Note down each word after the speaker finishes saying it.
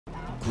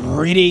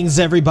Greetings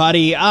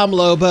everybody, I'm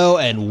Lobo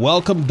and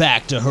welcome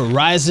back to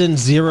Horizon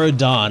Zero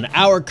Dawn.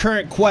 Our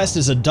current quest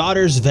is a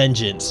daughter's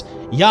vengeance.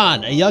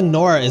 Jan, a young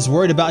Nora, is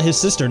worried about his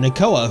sister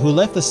Nakoa, who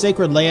left the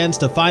sacred lands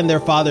to find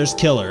their father's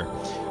killer.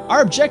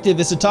 Our objective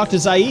is to talk to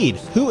Zaid,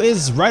 who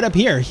is right up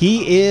here.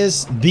 He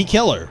is the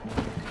killer.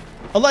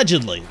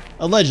 Allegedly.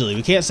 Allegedly,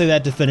 we can't say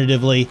that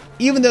definitively,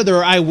 even though there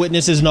are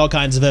eyewitnesses and all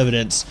kinds of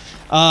evidence.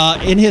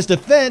 In his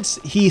defense,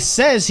 he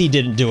says he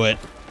didn't do it.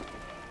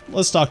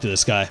 Let's talk to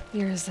this guy.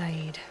 You're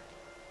Zaid.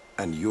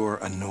 And you're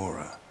a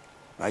Nora.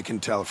 I can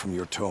tell from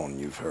your tone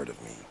you've heard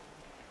of me.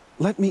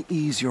 Let me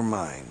ease your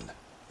mind.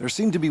 There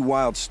seem to be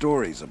wild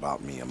stories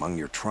about me among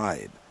your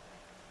tribe.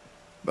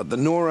 But the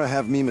Nora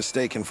have me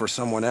mistaken for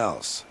someone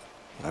else.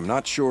 I'm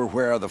not sure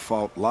where the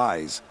fault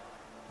lies,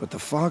 but the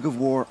fog of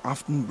war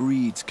often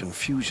breeds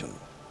confusion.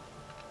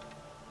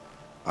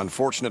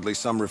 Unfortunately,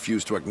 some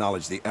refuse to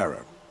acknowledge the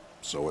error.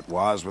 So it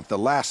was with the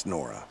last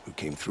Nora who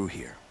came through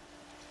here.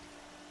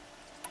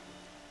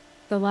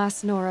 The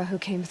last Nora who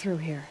came through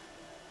here.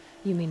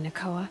 You mean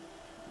Nakoa?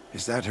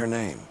 Is that her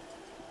name?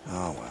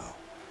 Oh well.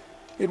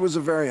 It was a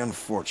very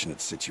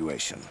unfortunate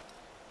situation.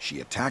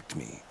 She attacked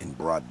me in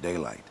broad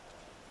daylight.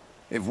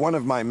 If one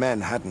of my men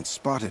hadn't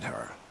spotted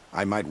her,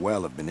 I might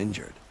well have been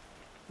injured.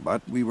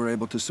 But we were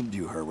able to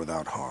subdue her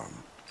without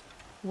harm.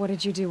 What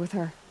did you do with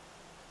her?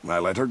 I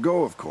let her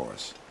go, of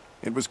course.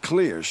 It was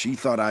clear she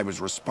thought I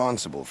was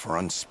responsible for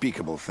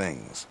unspeakable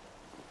things.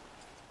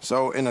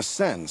 So, in a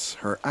sense,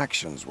 her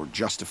actions were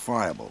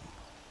justifiable.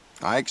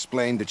 I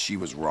explained that she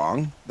was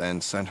wrong, then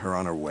sent her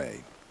on her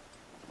way.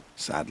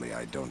 Sadly,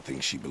 I don't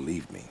think she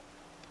believed me.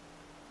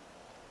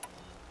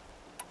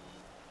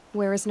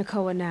 Where is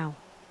Nakoa now?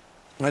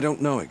 I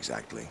don't know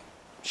exactly.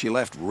 She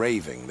left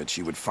raving that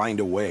she would find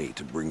a way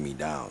to bring me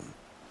down.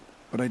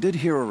 But I did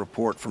hear a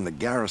report from the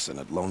garrison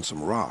at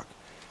Lonesome Rock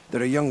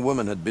that a young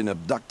woman had been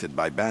abducted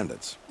by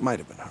bandits. Might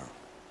have been her.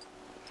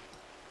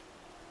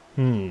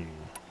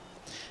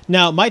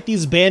 Now, might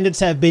these bandits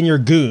have been your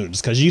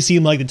goons? Because you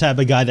seem like the type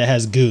of guy that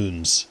has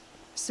goons.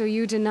 So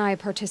you deny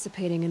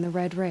participating in the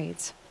Red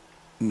Raids?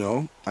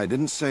 No, I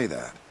didn't say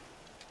that.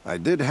 I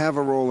did have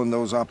a role in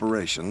those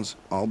operations,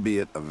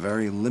 albeit a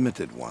very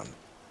limited one.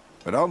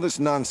 But all this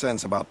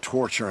nonsense about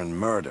torture and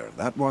murder,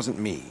 that wasn't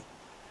me.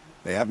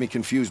 They have me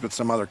confused with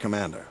some other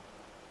commander.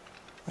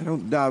 I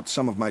don't doubt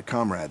some of my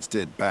comrades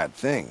did bad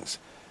things,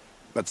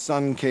 but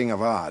Sun King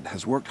of Odd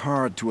has worked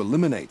hard to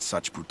eliminate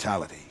such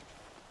brutality.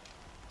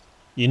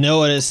 You know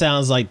what it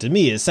sounds like to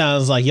me? It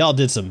sounds like y'all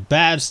did some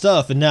bad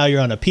stuff and now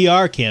you're on a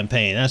PR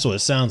campaign. That's what it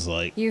sounds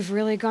like. You've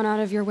really gone out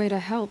of your way to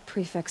help,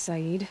 Prefect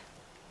Zaid.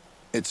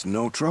 It's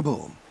no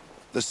trouble.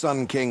 The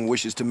Sun King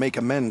wishes to make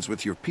amends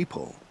with your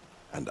people,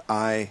 and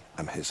I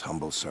am his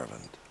humble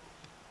servant.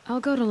 I'll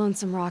go to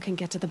Lonesome Rock and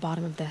get to the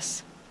bottom of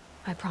this.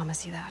 I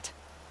promise you that.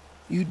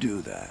 You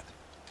do that.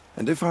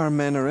 And if our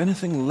men are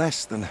anything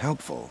less than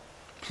helpful,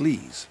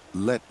 please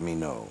let me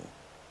know.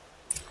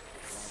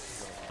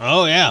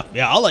 Oh yeah,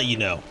 I'll let you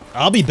know.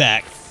 I'll be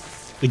back.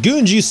 The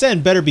goons you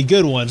send better be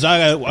good ones.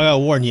 I gotta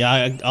warn you,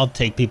 I'll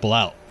take people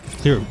out.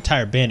 Clear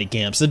entire bandit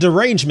camps. The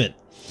derangement.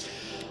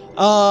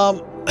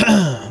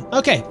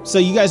 Okay, so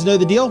you guys know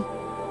the deal.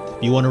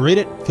 If you want to read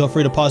it, feel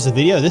free to pause the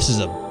video. This is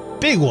a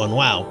big one,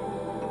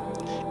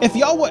 wow. If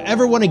y'all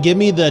ever want to give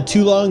me the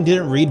too long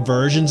didn't read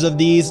versions of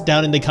these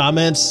down in the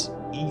comments,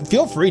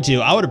 feel free to.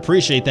 I would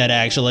appreciate that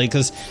actually,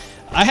 because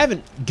I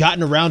haven't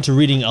gotten around to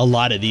reading a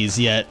lot of these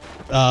yet,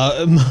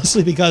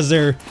 mostly because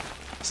they're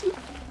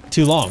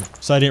too long,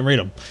 so I didn't read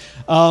them.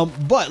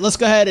 But let's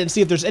go ahead and see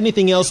if there's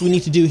anything else we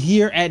need to do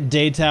here at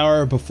Day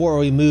Tower before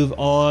we move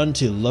on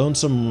to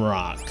Lonesome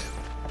Rock.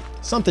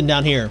 Something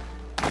down here.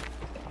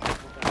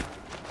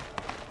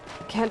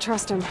 Can't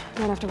trust him,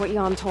 not after what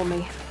Jan told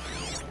me.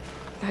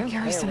 That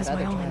garrison is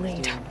my only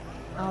lead.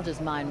 I'll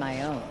just mind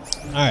my own.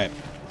 Alright,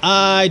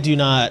 I do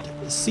not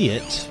see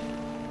it.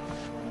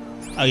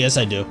 Oh, yes,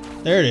 I do.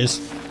 There it is.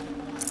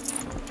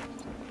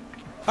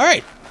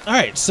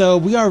 Alright, so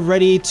we are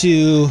ready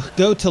to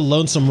go to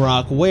Lonesome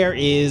Rock. Where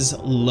is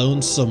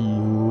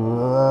Lonesome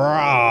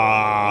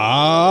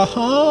Rock?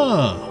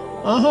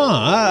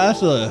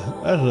 That's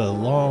a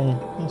long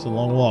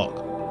walk.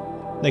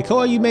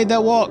 Nakoa, you made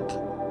that walk?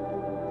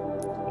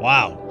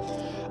 Wow.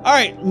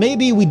 Alright,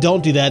 maybe we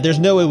don't do that. There's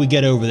no way we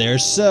get over there.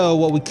 So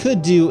what we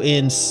could do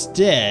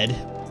instead,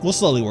 we'll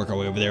slowly work our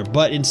way over there,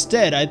 but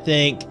instead I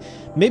think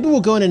maybe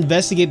we'll go and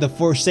investigate the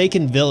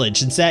Forsaken Village,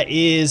 since that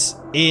is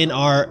in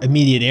our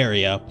immediate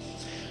area.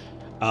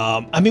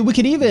 I mean, we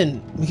could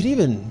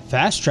even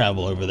fast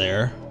travel over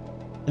there,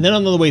 and then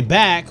on the way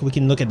back, we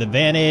can look at the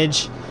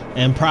Vantage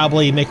and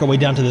probably make our way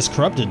down to this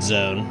corrupted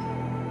zone.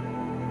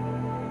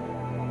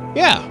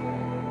 Yeah,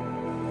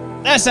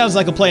 that sounds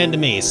like a plan to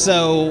me.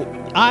 So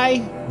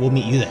I will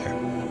meet you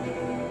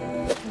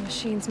there. The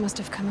machines must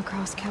have come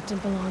across Captain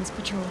Balan's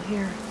patrol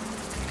here.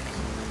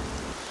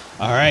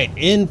 Alright,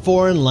 in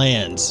foreign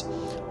lands.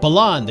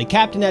 Balan, the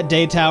captain at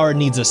Day Tower,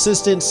 needs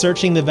assistance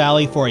searching the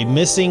valley for a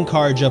missing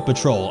Carja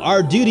patrol.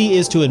 Our duty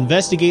is to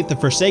investigate the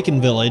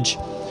Forsaken Village.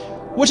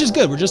 Which is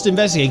good, we're just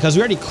investigating, because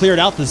we already cleared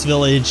out this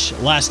village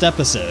last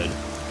episode.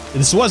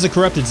 This was a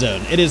corrupted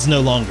zone, it is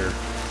no longer.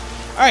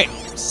 Alright,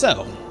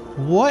 so,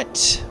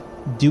 what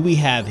do we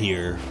have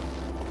here?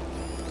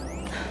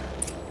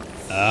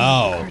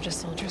 Oh. RHO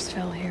soldiers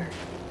fell here.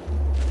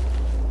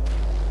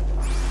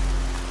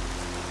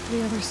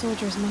 The other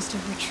soldiers must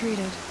have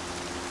retreated.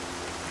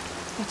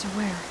 But to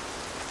where?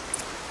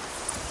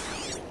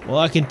 Well,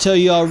 I can tell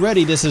you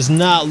already, this is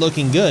not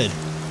looking good.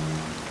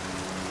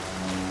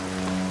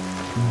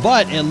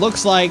 But it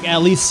looks like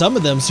at least some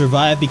of them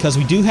survived because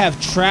we do have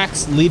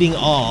tracks leading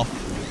off.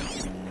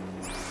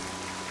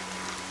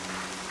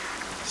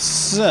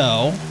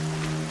 So,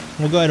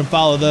 we'll go ahead and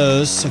follow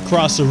those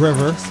across the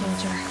river.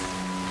 Soldier.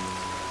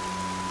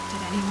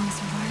 Did anyone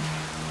survive?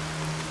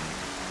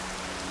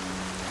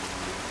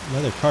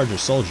 Another Cauldron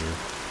soldier.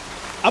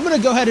 I'm gonna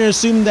go ahead and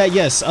assume that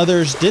yes,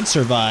 others did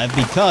survive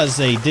because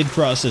they did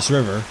cross this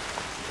river.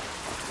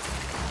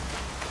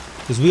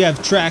 Because we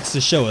have tracks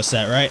to show us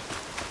that, right?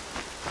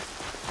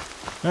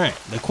 Alright,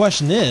 the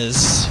question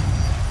is...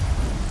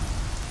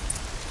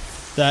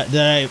 Did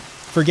I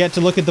forget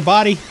to look at the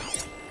body?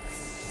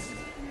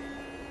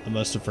 I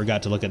must have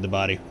forgot to look at the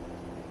body.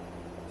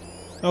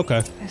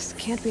 Okay. This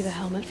can't be the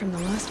helmet from the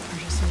last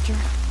RHO soldier.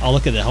 I'll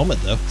look at the helmet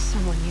though.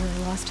 Someone nearly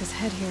lost his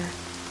head here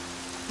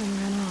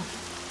and ran off.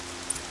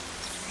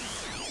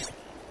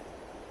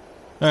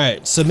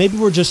 Alright, so maybe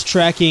we're just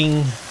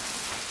tracking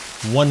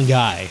one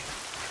guy.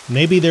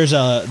 Maybe there's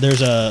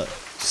a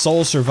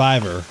sole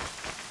survivor.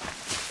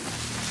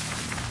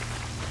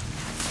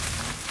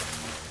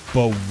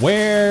 But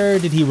where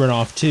did he run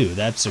off to?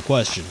 That's the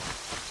question.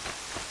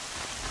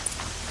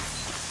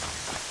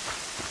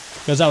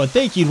 Because I would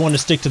think you'd want to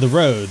stick to the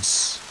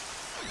roads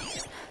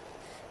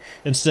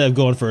instead of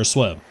going for a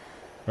swim,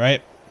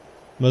 right?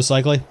 Most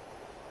likely.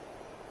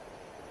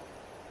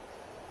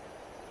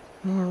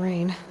 More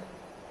rain.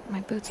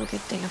 My boots will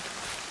get damp.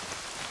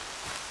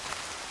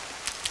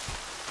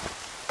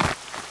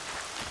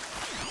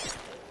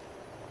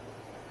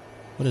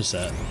 What is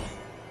that?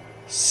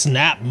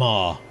 Snap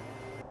maw.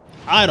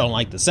 I don't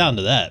like the sound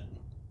of that.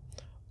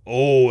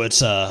 Oh,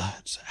 it's an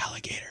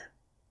alligator.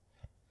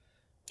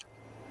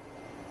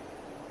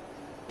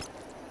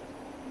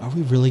 Are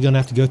we really gonna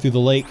have to go through the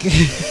lake?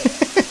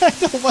 I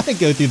don't want to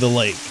go through the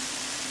lake.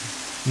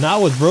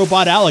 Not with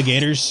robot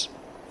alligators.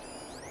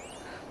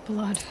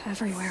 Blood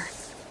everywhere.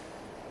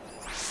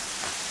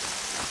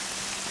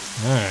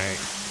 Alright.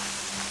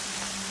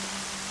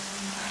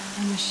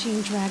 A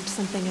machine dragged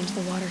something into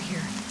the water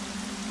here.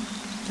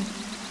 But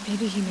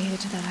maybe he made it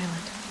to that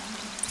island.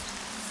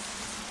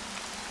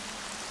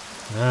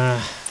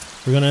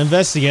 We're gonna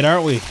investigate,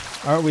 aren't we?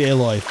 Aren't we,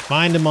 Aloy?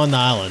 Find him on the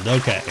island.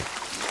 Okay.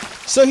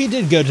 So he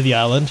did go to the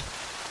island.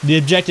 The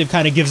objective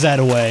kind of gives that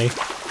away.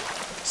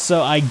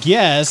 So I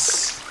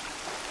guess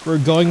we're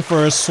going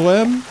for a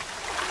swim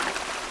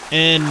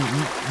in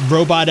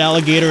robot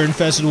alligator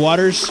infested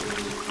waters.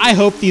 I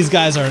hope these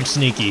guys aren't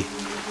sneaky.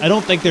 I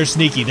don't think they're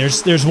sneaky.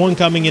 There's one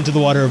coming into the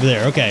water over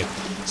there. Okay.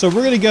 So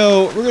we're gonna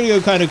go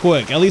kind of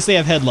quick. At least they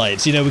have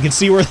headlights. You know, we can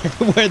see where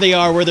they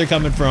are, where they're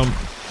coming from.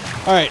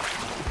 All right.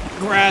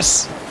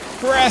 Grass.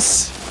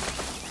 Grass.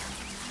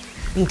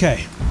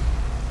 Okay.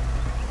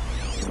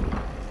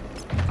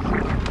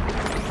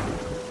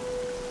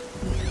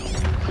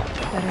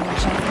 Better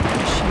watch out for the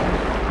machine.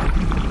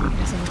 It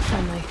doesn't look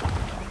friendly.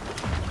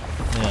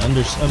 Yeah,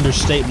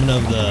 understatement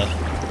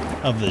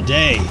of the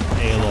day,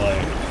 Aloy.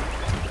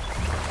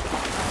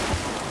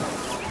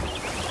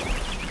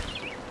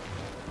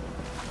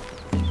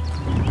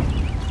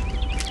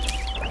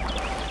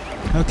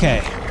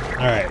 Okay.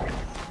 All right.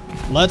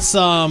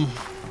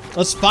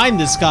 Let's find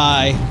this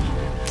guy.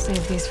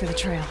 Save these for the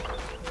trail.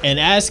 And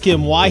ask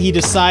him why he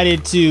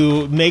decided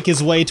to make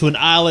his way to an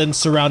island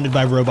surrounded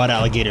by robot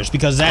alligators,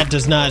 because that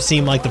does not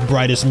seem like the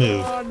brightest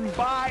move.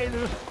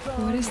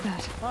 What is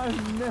that?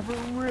 I'm never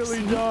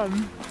really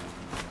done.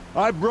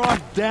 I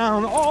brought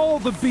down all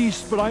the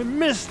beasts, but I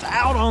missed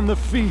out on the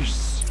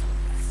feasts.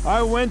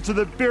 I went to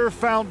the beer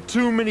fount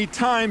too many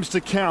times to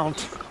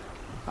count.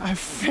 I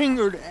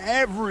fingered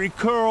every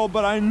curl,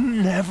 but I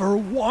never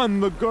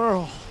won the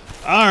girl.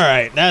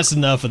 Alright, that's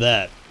enough of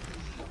that.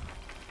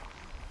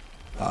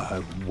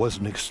 I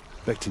wasn't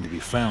expecting to be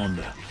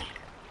found,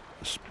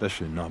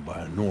 especially not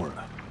by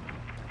Nora.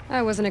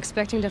 I wasn't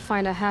expecting to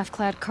find a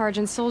half-clad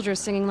Cauldron soldier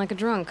singing like a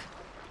drunk.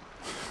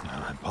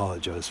 I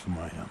apologize for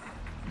my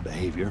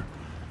behavior.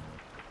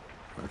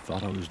 I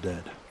thought I was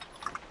dead.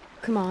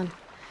 Come on.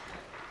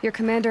 Your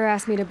commander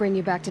asked me to bring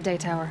you back to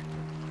Daytower.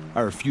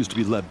 I refused to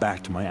be led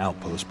back to my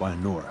outpost by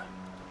Nora,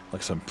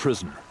 like some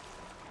prisoner.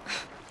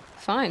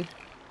 Fine.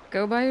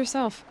 Go by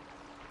yourself.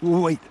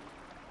 Wait.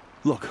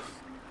 Look.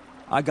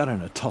 I got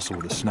in a tussle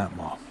with a snap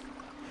maw.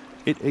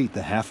 It ate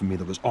the half of me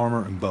that was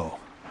armor and bow.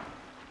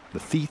 The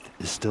thief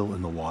is still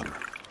in the water.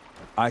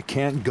 I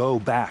can't go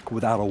back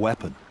without a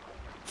weapon.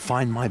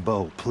 Find my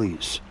bow,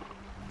 please.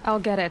 I'll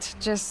get it.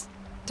 Just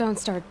don't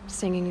start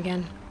singing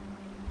again.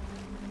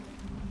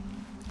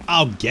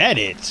 I'll get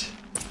it.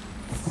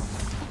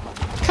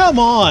 Come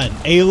on,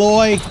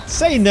 Aloy.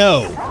 Say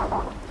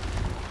no.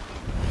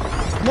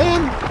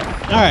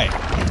 Alright,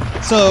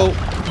 so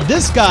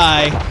this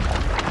guy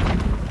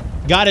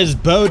got his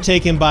bow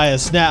taken by a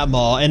snap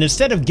maw, and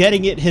instead of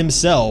getting it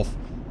himself,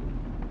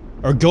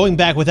 or going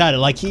back without it,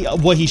 like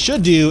what he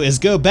should do is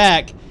go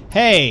back,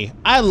 hey,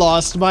 I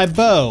lost my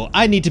bow.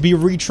 I need to be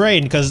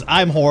retrained because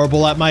I'm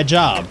horrible at my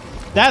job.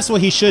 That's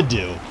what he should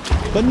do.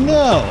 But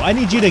no, I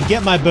need you to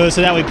get my bow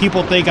so that way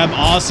people think I'm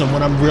awesome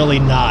when I'm really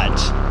not.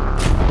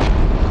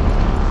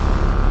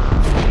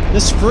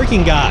 This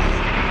freaking guy.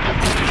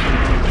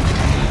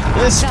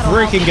 This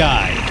freaking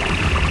guy.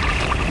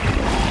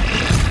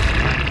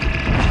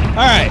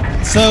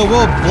 Alright, so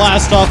we'll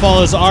blast off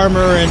all his armor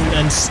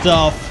and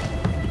stuff.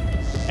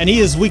 And he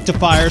is weak to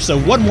fire, so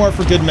one more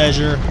for good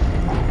measure.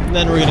 And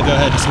then we're gonna go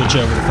ahead and switch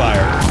over to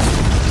fire.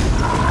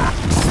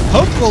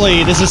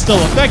 Hopefully this is still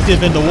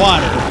effective in the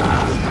water.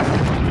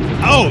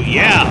 Oh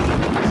yeah!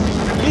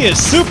 He is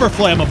super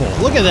flammable.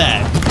 Look at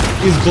that.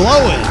 He's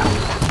glowing.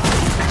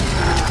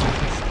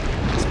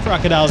 This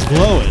crocodile's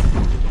glowing.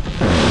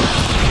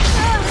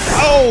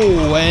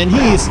 Oh, and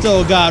he's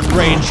still got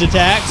ranged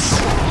attacks.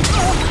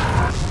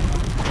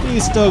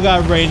 He's still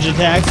got ranged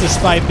attacks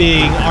despite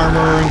being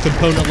armor and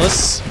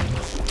componentless.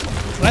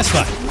 That's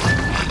fine.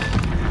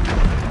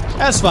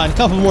 That's fine. A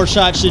couple more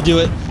shots should do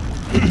it.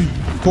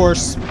 Of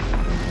course, we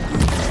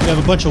have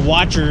a bunch of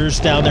watchers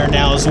down there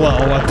now as well.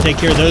 We'll have to take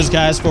care of those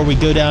guys before we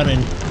go down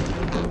and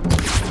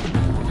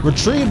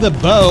retrieve the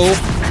bow.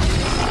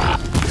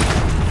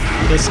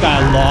 This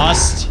guy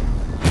lost.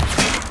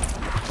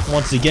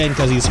 Once again,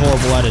 because he's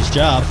horrible at his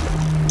job.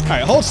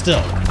 Alright, hold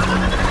still.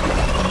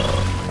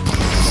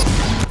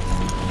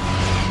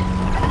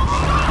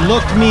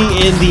 Look me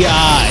in the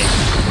eye.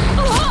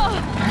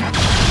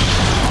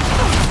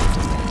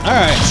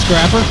 Alright,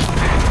 Scrapper.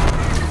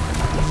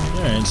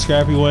 Alright,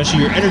 Scrapper, you want to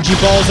shoot your energy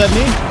balls at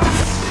me?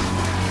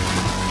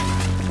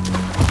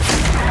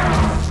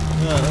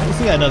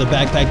 He got another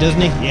backpack,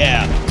 doesn't he?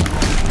 Yeah.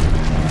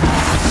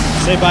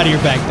 Say bye to your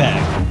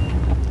backpack.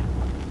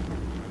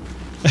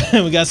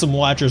 We got some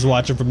watchers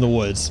watching from the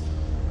woods.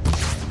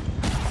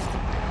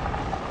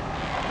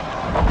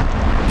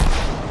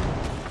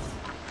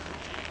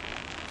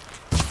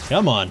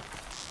 Come on.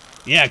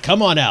 Yeah,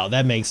 come on out.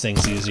 That makes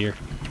things easier.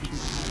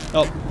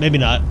 Oh, maybe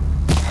not.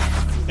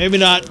 Maybe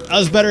not. I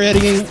was better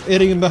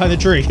hitting him behind the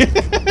tree.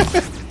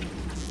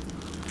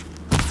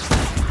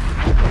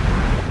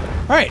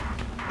 Alright,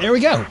 there we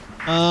go.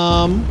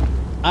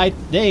 I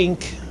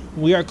think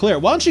we are clear.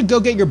 Why don't you go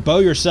get your bow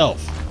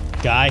yourself,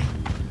 guy?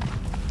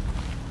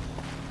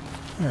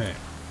 Alright.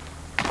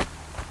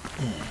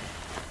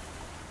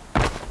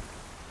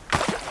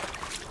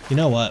 You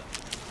know what?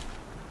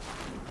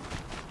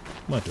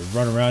 I'm about to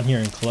run around here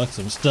and collect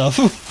some stuff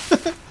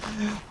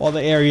while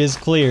the area is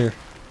clear.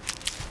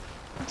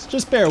 So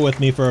just bear with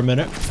me for a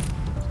minute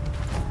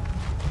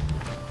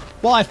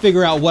while I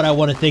figure out what I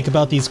want to think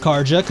about these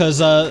Karja, because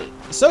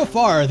so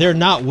far they're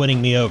not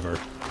winning me over.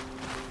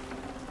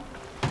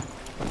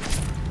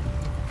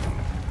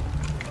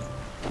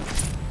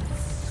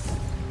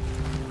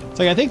 It's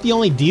like I think the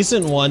only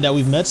decent one that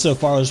we've met so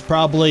far was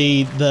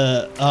probably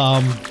the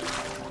well,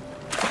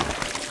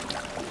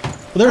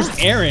 there's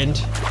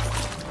Erend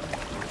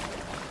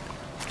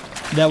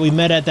that we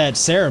met at that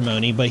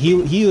ceremony, but he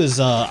was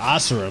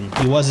Asurum.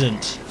 He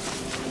wasn't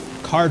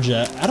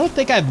Karja. I don't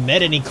think I've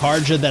met any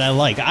Karja that I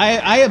like.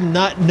 I am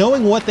not,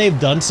 knowing what they've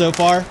done so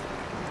far,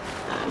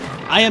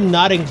 I am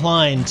not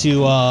inclined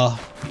to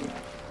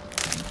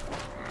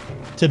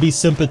be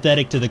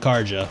sympathetic to the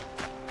Karja.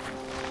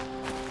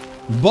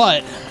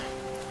 But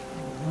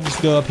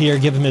let's go up here,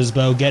 give him his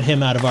bow, get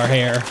him out of our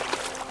hair,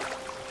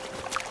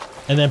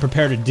 and then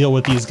prepare to deal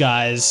with these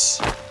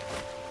guys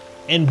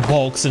in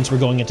bulk since we're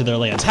going into their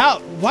lands.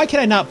 Why can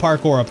I not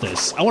parkour up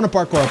this? I want to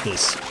parkour up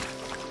this.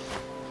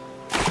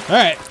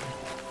 Alright.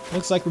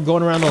 Looks like we're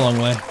going around the long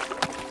way.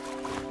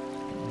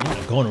 I'm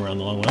not going around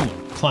the long way. I'm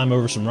going to climb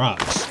over some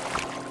rocks.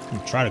 I'm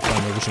going to try to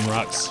climb over some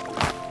rocks.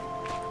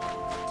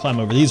 Climb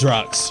over these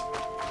rocks.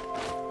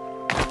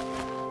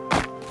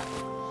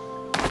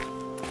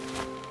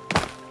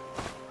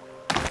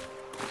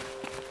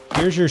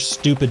 Here's your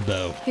stupid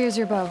bow. Here's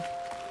your bow.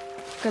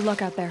 Good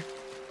luck out there.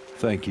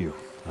 Thank you.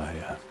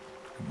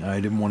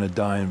 I didn't want to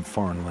die in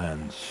foreign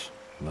lands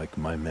like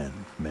my men.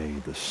 May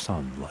the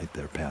sun light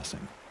their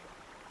passing.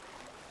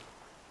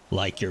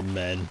 Like your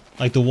men.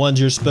 Like the ones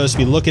you're supposed to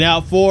be looking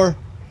out for?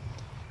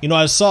 You know,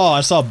 I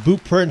saw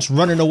boot prints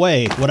running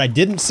away. What I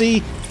didn't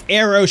see,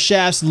 arrow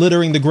shafts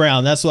littering the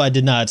ground. That's what I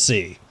did not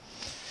see.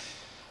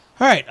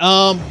 Alright,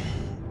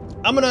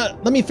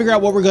 let me figure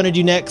out what we're gonna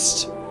do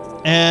next,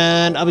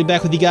 and I'll be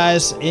back with you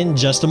guys in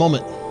just a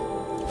moment.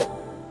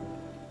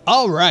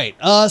 Alright,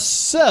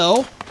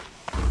 so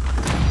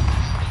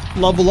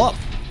level up.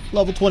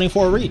 Level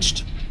 24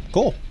 reached.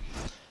 Cool.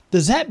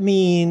 Does that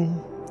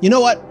mean, you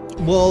know what?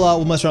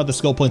 We'll mess around with the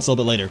skill points a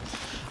little bit later.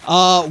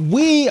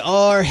 We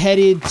are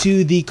headed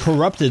to the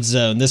corrupted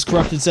zone. This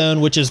corrupted zone,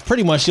 which is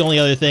pretty much the only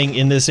other thing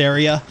in this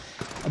area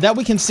that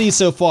we can see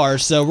so far.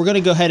 So we're going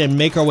to go ahead and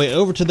make our way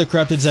over to the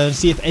corrupted zone,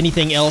 see if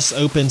anything else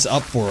opens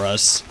up for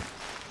us.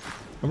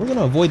 And we're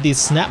gonna avoid these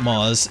snap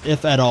maws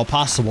if at all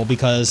possible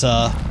because,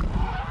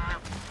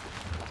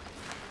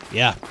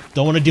 yeah,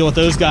 don't want to deal with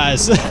those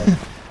guys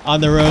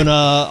on their own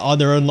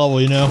level,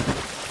 you know.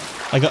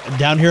 Like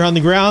down here on the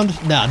ground,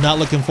 nah, not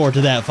looking forward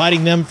to that.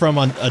 Fighting them from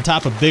on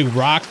top of big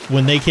rock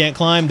when they can't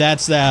climb,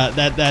 that's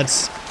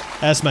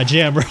my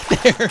jam right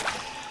there.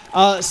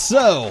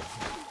 So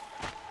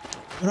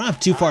we don't have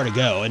too far to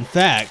go. In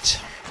fact,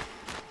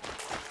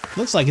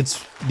 looks like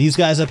it's these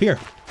guys up here.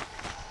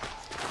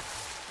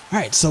 All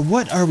right, so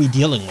what are we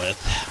dealing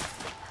with?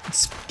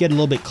 Let's get a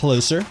little bit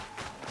closer.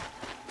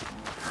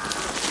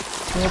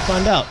 We'll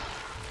find out.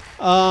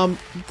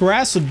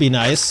 Grass would be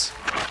nice.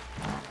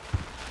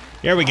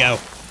 Here we go.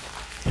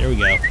 Here we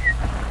go. All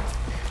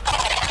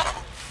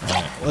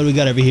right, what do we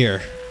got over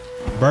here?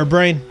 Bird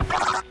brain?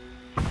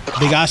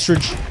 Big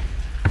ostrich?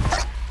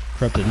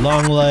 Corrupted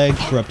long leg?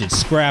 Corrupted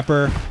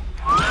scrapper?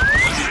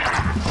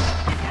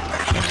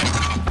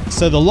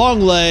 So the long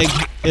leg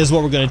is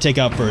what we're going to take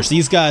out first.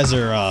 These guys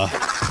are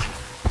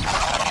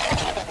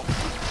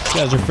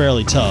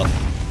fairly tough.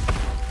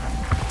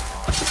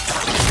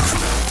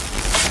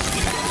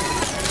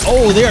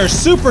 Oh, they are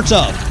super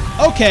tough.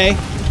 Okay.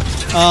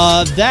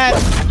 That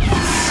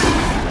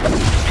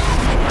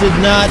did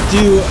not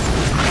do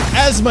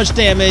as much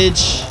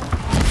damage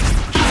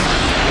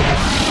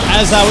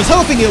as I was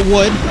hoping it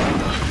would.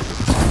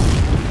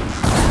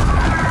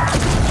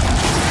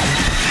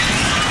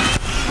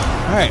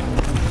 All right.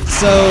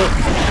 So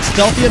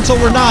stealthy until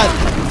we're not.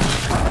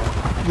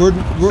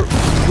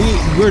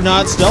 We're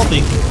not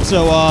stealthy.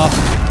 So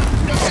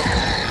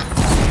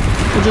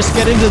we'll just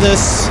get into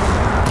this.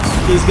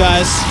 These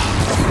guys.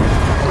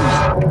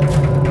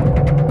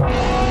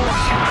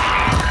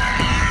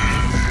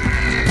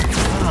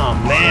 Oh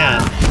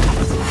man.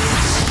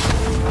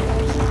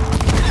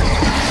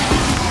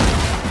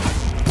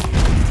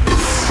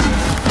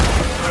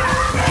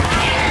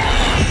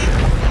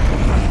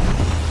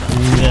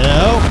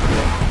 No.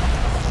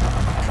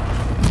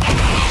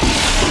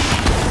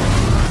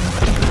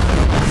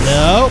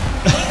 Nope.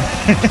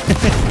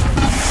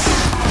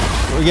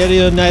 We're getting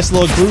a nice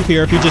little group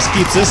here if he just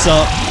keeps this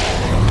up.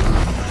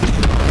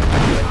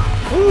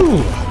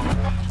 Ooh.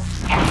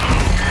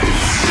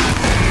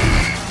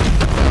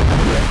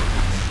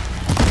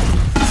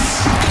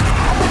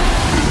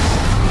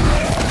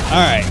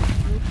 Alright.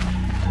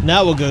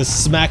 Now we'll go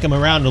smack him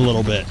around a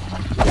little bit.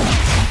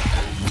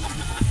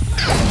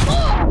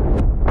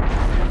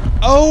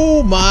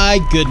 Oh my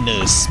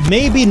goodness.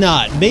 Maybe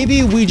not.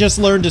 Maybe we just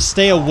learned to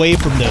stay away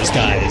from those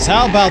guys.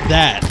 How about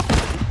that?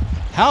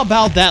 How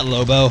about that,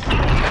 Lobo?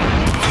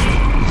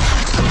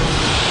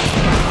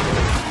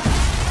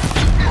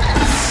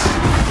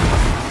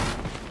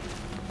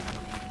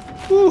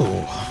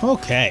 Ooh,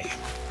 okay.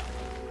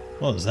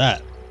 What was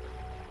that?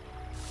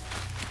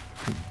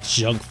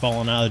 Junk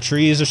falling out of the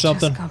trees or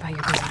something? Just go about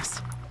your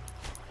business.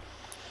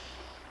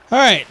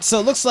 Alright, so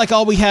it looks like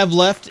all we have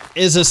left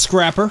is a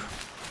scrapper.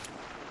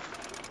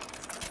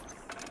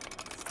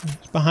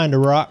 It's behind a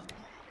rock.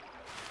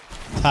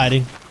 It's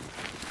hiding.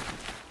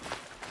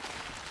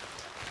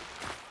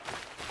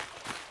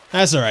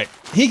 That's alright.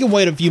 He can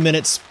wait a few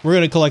minutes. We're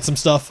gonna collect some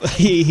stuff.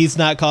 He's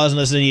not causing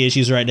us any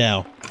issues right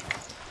now.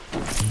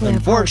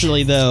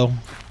 Unfortunately, though,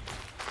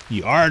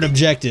 you are an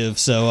objective,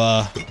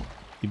 so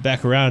be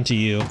back around to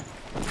you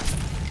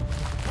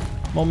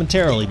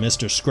momentarily,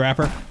 Mr.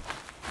 Scrapper.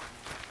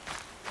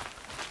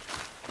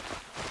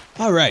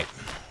 Alright.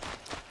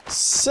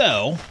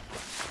 So,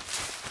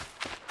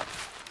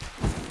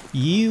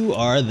 you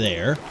are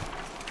there.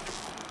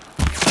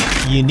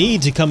 You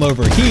need to come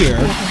over here.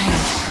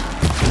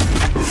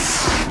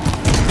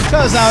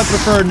 Because I would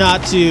prefer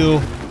not to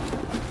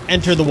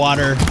enter the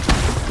water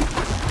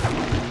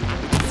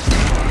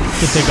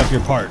to pick up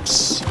your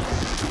parts.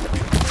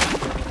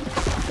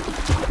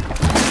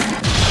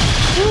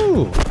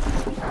 Woo.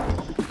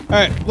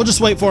 Alright, we'll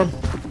just wait for him.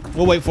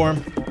 We'll wait for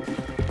him.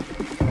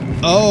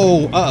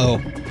 Oh,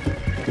 uh-oh.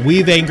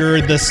 We've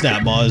angered the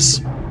snap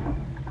maws.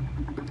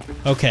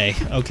 Okay,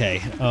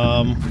 okay.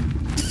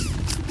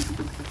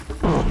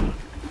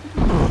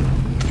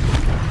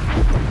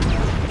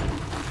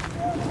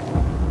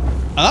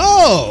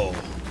 Oh!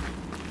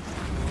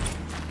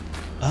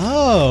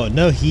 Oh,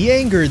 no, he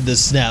angered the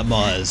snap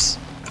maws.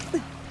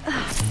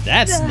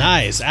 That's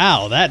nice.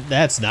 Ow,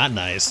 that's not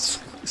nice.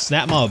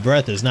 Snap maw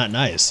breath is not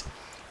nice.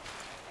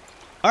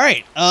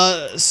 Alright,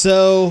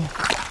 so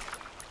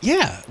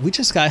yeah, we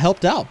just got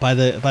helped out by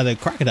the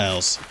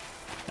crocodiles.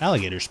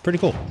 Alligators, pretty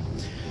cool.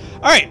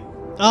 Alright,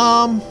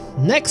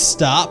 next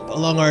stop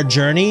along our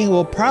journey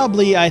will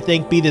probably, I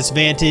think, be this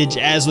vantage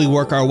as we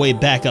work our way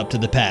back up to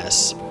the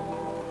pass.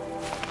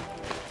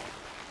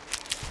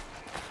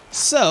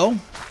 So,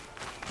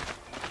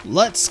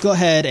 let's go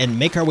ahead and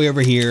make our way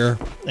over here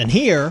and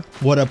hear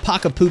what a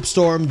Pocket Poop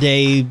Storm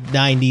Day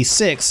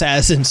 96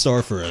 has in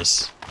store for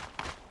us.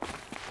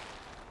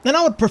 And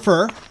I would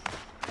prefer,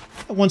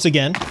 once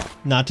again,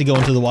 not to go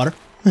into the water.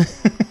 I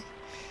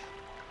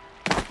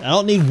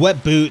don't need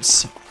wet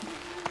boots.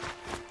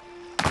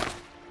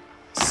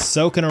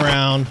 Soaking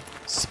around,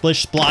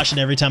 splish splashing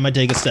every time I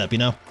take a step, you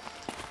know?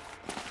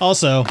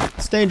 Also,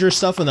 it's dangerous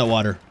stuff in that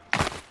water.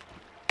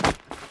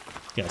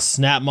 Got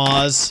snap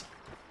maws.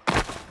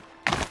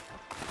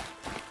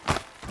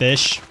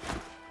 Fish.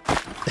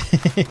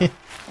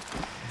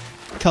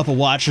 Couple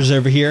watchers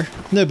over here.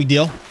 No big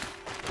deal.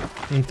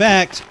 In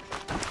fact,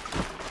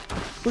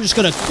 we're just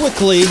gonna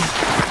quickly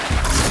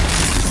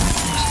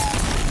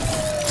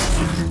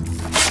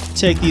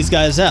take these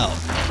guys out.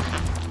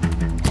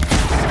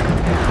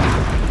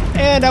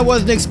 And I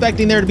wasn't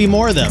expecting there to be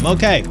more of them.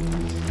 Okay.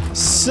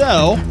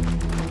 So,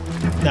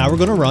 now we're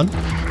gonna run.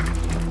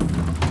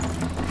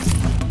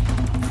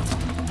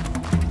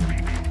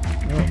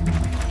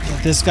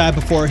 Get this guy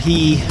before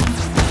he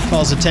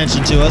calls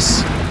attention to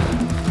us.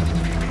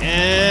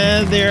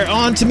 And they're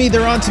on to me,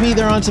 they're on to me,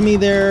 they're on to me,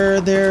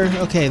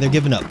 okay, they're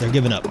giving up, they're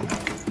giving up.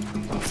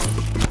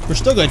 We're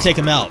still gonna take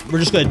them out. We're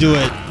just gonna do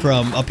it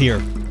from up here,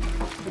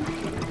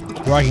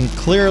 where I can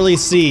clearly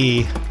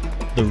see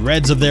the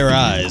reds of their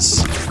eyes.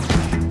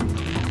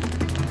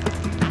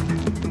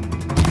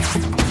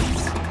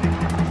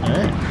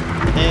 Alright,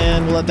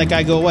 and we'll let that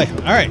guy go away.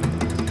 Alright,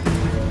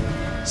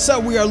 so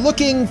we are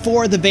looking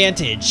for the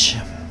Vantage,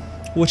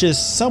 which is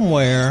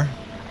somewhere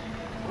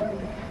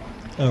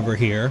over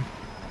here.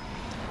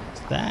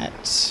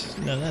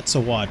 No, that's a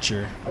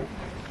watcher.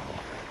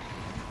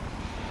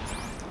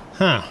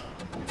 Huh.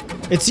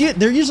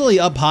 They're usually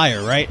up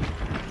higher, right?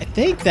 I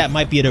think that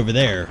might be it over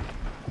there.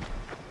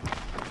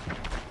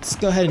 Let's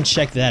go ahead and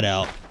check that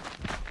out.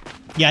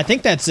 Yeah, I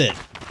think that's it.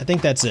 I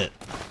think that's it.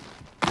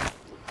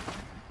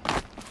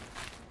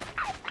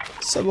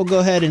 So we'll go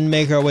ahead and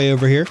make our way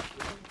over here.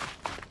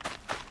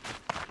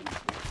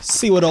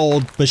 See what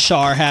old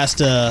Bashar has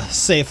to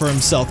say for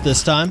himself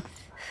this time.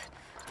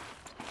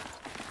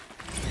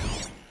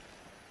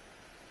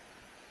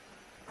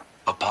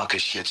 A pocket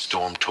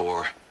shitstorm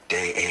tour,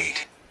 day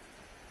 8.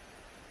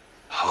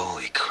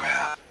 Holy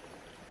crap.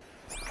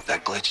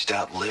 That glitched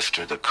out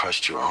lifter that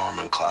crushed your arm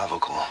and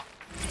clavicle.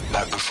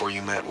 Back before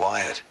you met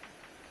Wyatt.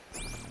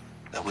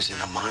 That was in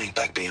a mine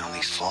back beyond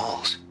these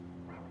falls.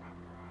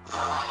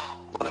 Oh,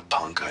 what a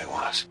punk I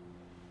was.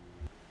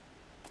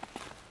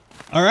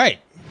 Alright.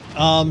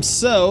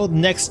 So,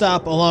 next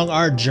stop along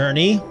our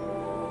journey.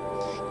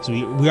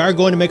 So we are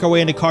going to make our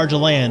way into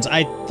Cauldron Lands.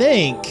 I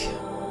think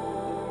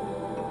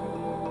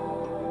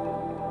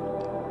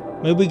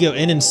maybe we go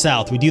in and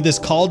south. We do this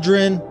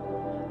Cauldron,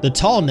 the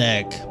Tall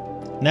Neck,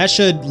 and that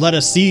should let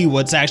us see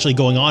what's actually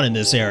going on in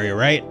this area,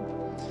 right?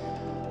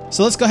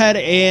 So let's go ahead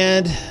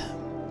and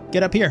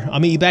get up here. I'll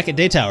meet you back at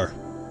Day Tower.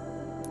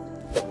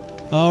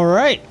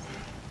 Alright.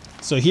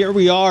 So here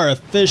we are,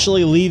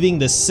 officially leaving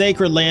the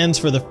Sacred Lands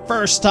for the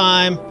first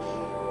time.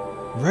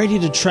 Ready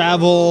to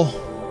travel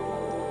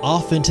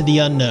off into the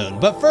unknown.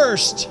 But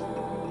first,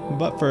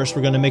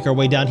 we're going to make our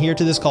way down here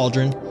to this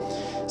Cauldron.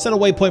 Set a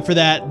waypoint for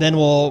that, then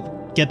we'll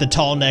get the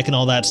Tall Neck and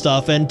all that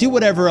stuff, and do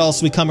whatever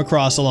else we come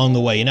across along the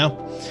way, you know?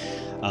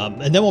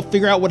 And then we'll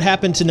figure out what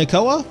happened to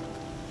Nakoa.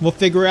 We'll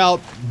figure out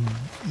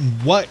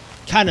what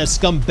kind of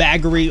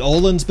scumbaggery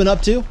Olin's been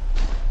up to.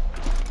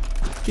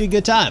 Be a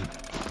good time.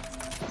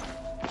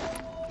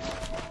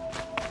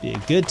 Be a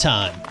good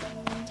time.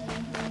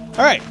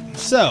 Alright,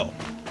 so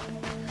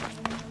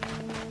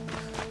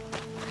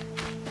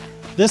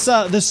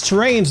this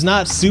terrain's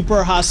not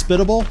super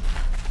hospitable.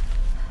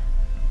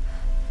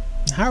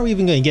 How are we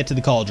even going to get to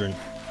the Cauldron?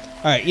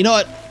 Alright, you know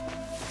what?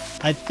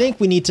 I think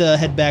we need to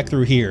head back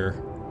through here.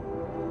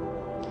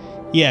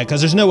 Yeah,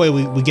 because there's no way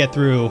we get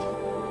through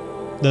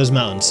those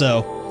mountains.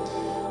 So,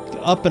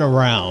 up and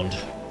around.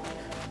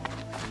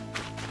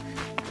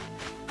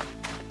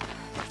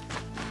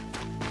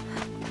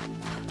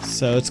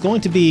 So it's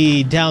going to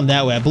be down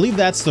that way. I believe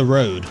that's the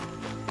road.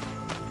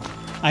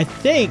 I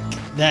think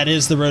that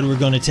is the road we're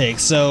going to take.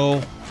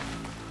 So,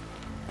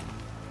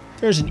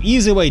 there's an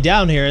easy way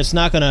down here. It's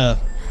not going to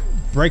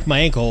break my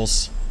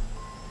ankles.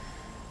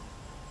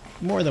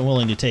 More than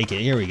willing to take it.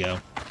 Here we go.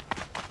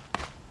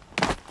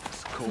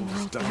 The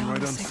world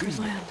beyond the Sacred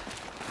Land.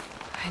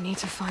 I need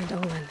to find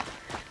Olin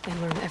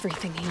and learn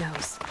everything he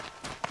knows.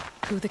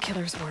 Who the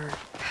killers were,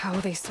 how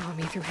they saw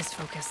me through his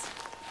focus,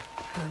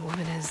 who the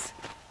woman is,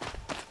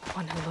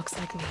 one who looks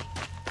like me,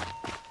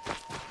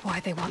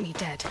 why they want me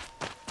dead.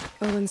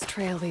 Olin's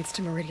trail leads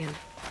to Meridian.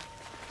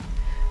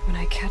 When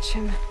I catch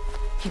him,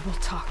 he will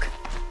talk.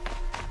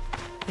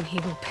 And he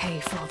will pay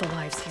for all the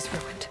lives he's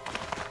ruined.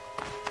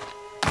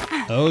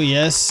 Oh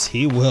yes,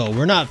 he will.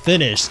 We're not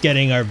finished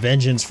getting our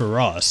vengeance for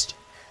Rost.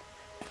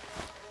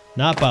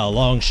 Not by a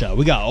long shot.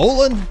 We got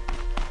Olin.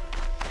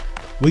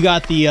 We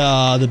got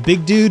the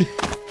big dude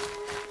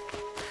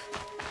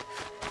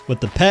with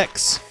the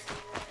pecs.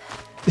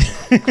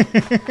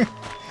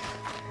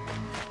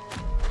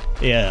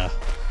 Yeah.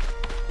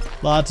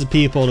 Lots of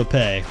people to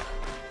pay.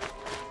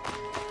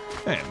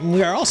 Alright,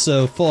 we are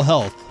also full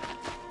health.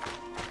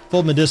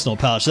 Full medicinal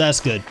pouch,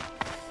 that's good.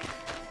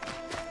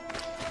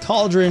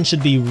 Cauldron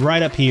should be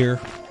right up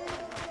here.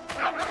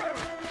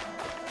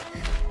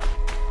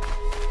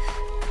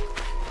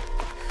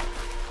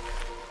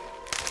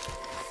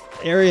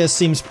 Area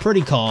seems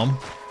pretty calm.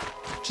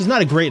 which is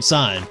not a great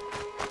sign.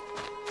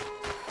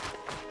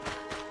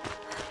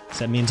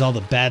 That means all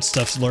the bad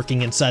stuff's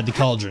lurking inside the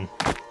cauldron.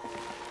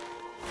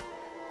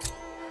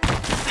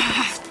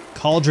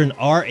 Cauldron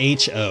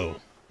RHO.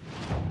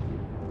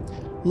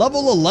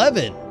 Level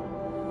 11.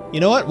 You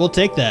know what? We'll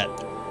take that.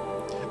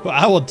 Well,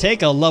 I will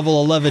take a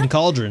level 11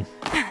 cauldron.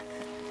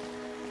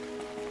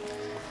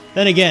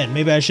 Then again,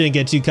 maybe I shouldn't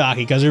get too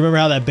cocky, because remember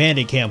how that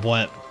bandit camp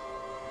went.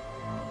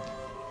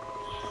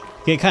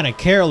 Get kind of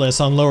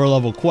careless on lower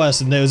level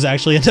quests, and those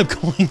actually end up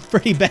going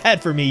pretty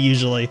bad for me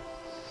usually.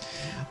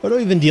 What are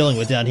we even dealing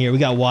with down here? We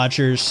got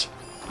watchers.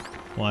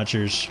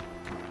 Watchers.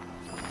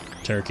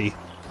 Turkey.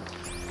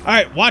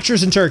 Alright,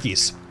 watchers and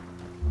turkeys.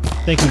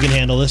 Think we can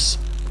handle this.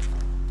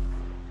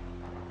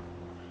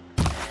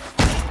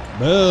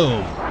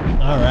 Boom.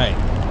 Alright.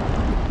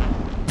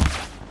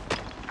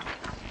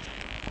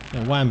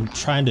 Now, why I'm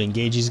trying to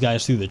engage these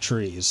guys through the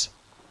trees.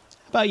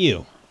 How about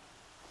you?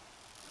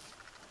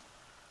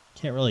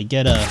 Can't really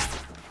get a...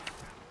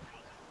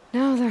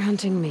 Now they're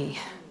hunting me.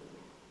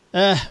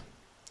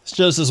 It's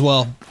just as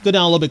well. Go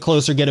down a little bit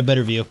closer, get a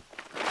better view.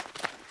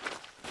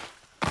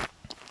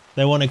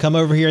 They want to come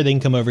over here, they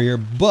can come over here,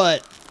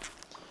 but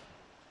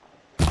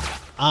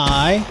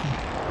I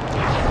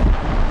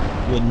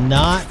would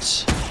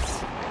not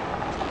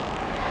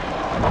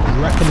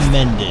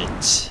recommend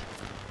it.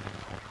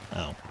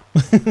 Oh.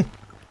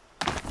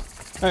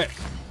 Alright.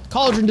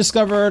 Cauldron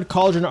discovered.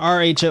 Cauldron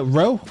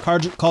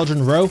RHO.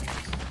 Cauldron row.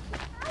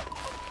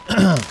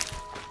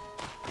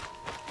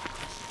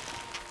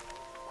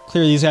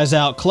 Clear these guys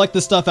out. Collect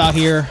the stuff out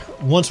here.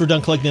 Once we're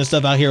done collecting the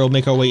stuff out here, we'll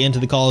make our way into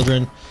the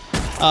cauldron.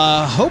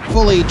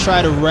 Hopefully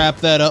try to wrap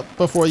that up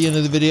before the end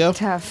of the video.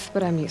 Tough,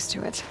 but I'm used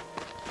to it.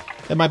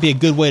 That might be a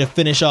good way to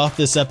finish off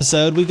this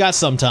episode. We got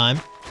some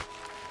time.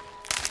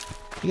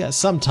 We got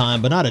some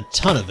time, but not a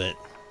ton of it.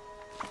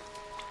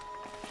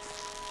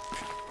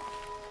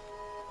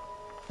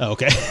 Oh,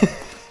 okay.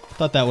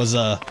 Thought that was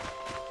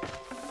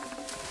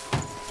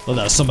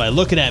somebody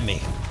looking at me.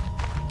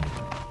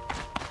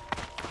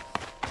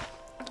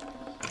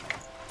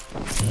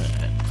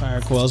 Alright,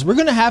 fire coils. We're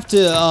gonna have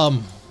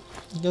to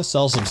go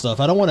sell some stuff.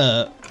 I don't want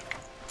to.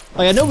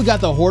 Like, I know we got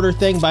the hoarder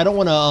thing, but I don't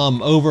want to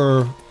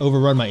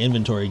overrun my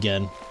inventory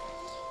again.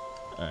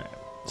 All right.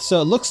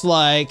 So it looks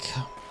like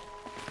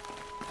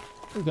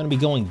we're gonna be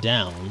going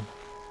down.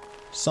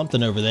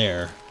 Something over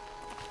there.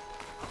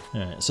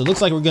 All right. So it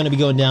looks like we're gonna be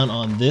going down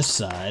on this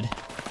side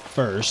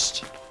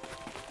first.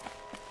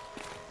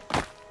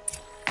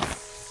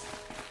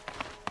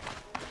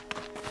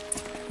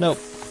 Nope.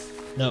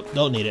 Nope.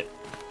 Don't need it.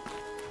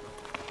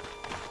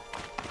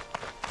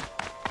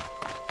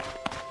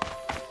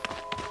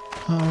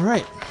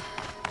 Alright.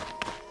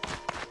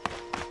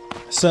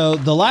 So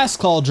the last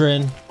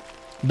cauldron,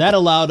 that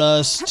allowed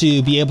us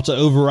to be able to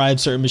override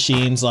certain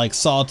machines like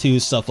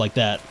sawtooth, stuff like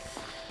that.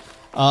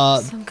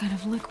 Some kind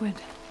of liquid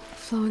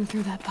flowing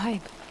through that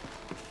pipe.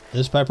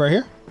 This pipe right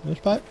here? This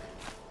pipe?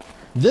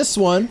 This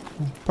one,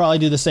 probably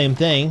do the same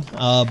thing,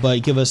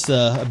 but give us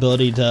the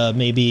ability to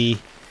maybe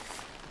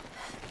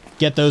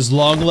get those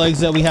long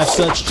legs that we have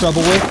such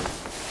trouble with.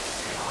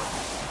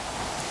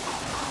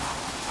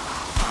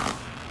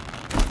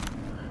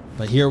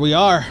 But here we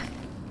are.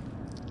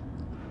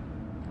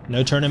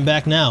 No turning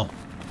back now.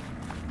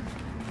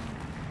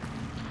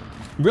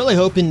 I'm really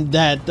hoping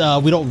that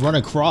we don't run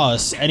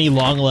across any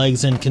long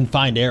legs in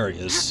confined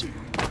areas.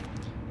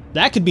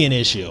 That could be an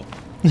issue.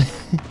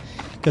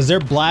 Because their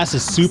blast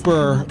is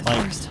super,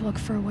 like... First to look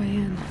for a way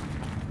in.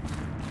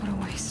 What a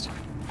waste.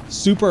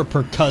 Super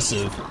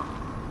percussive.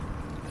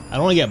 I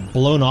don't want to get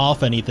blown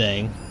off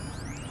anything.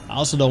 I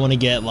also don't want to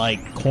get,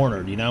 like,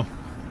 cornered, you know?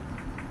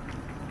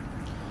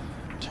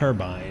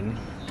 Turbine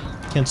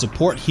can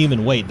support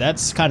human weight.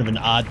 That's kind of an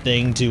odd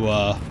thing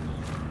to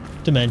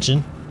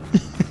mention.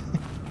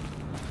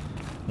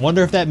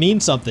 Wonder if that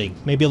means something.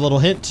 Maybe a little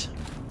hint.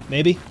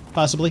 Maybe,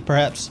 possibly,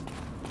 perhaps.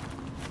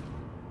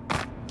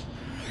 I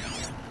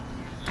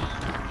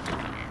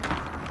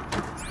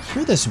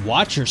hear this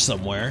watcher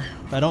somewhere,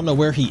 but I don't know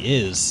where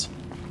he is.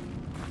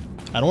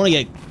 I don't want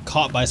to get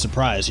caught by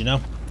surprise, you know?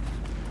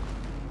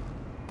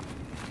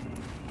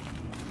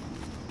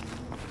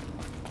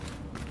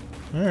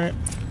 Alright.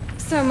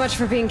 So much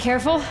for being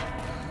careful.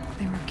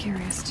 They were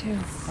curious too.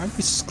 Why are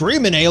you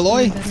screaming,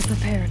 Aloy? I'm better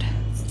prepared.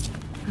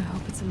 I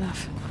hope it's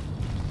enough.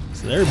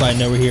 So everybody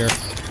know we're here.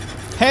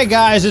 Hey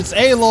guys, it's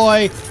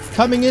Aloy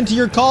coming into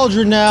your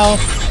cauldron now.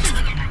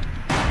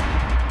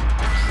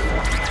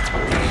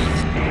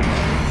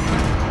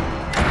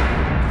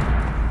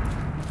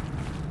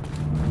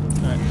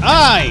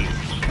 Aye!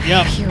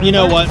 Yep, you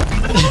know what?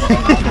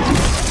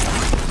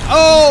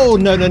 Oh,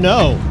 no, no,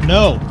 no,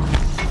 no.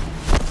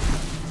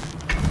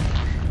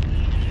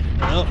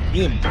 No,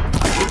 you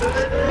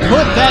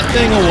put that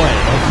thing away.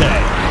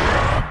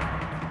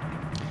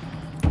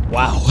 Okay.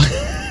 Wow.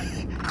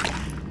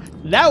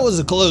 That was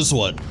a close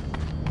one.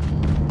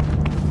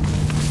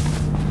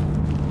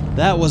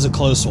 That was a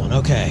close one,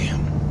 okay.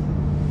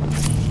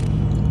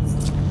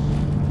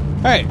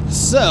 Alright,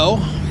 so...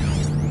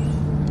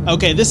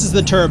 Okay, this is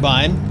the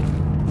turbine.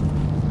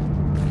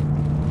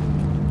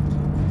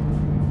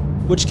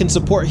 which can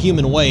support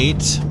human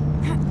weight.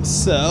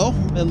 So,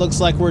 it looks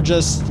like we're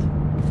just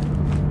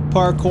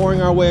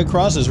parkouring our way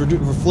across this.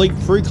 We're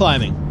free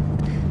climbing.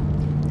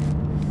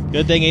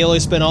 Good thing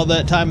Aloy spent all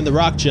that time in the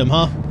rock gym,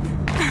 huh?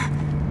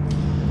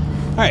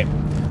 Alright.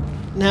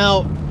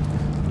 Now,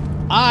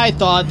 I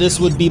thought this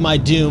would be my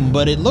doom,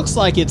 but it looks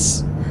like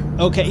it's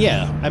okay.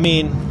 Yeah, I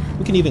mean,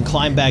 we can even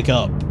climb back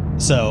up.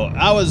 So,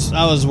 I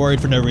was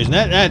worried for no reason.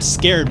 That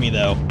scared me,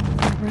 though.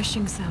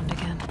 Rushing sound again.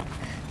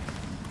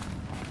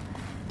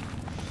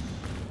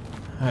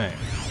 Alright.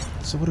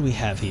 So what do we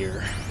have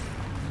here?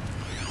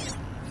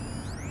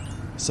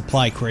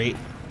 Supply crate.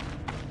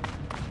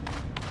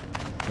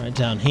 Right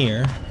down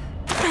here.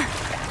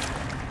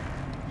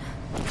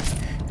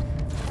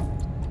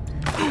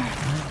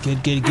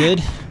 Good, good,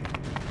 good.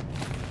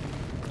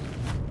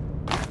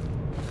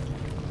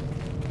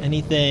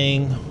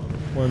 Anything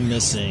we're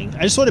missing?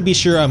 I just want to be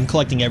sure I'm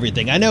collecting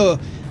everything. I know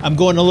I'm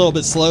going a little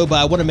bit slow, but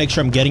I want to make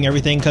sure I'm getting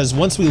everything, because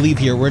once we leave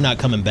here, we're not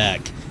coming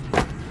back.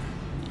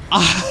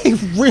 I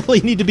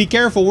really need to be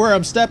careful where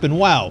I'm stepping.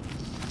 Wow.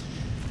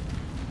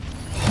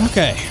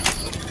 Okay.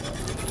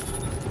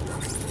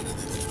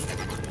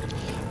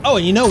 Oh,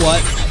 and you know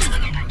what?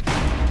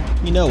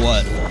 You know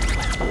what?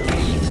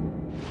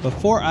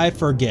 Before I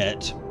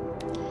forget,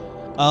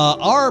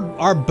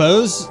 our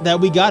bows that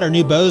we got, our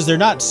new bows, they're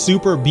not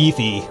super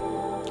beefy.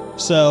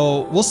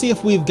 So we'll see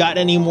if we've got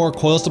any more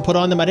coils to put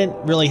on them. I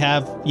didn't really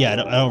have, yeah, I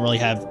don't really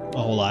have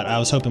a whole lot. I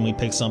was hoping we'd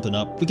pick something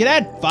up. We could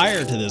add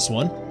fire to this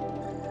one.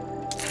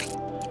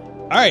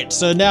 Alright,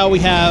 so now we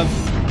have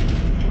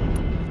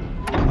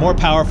more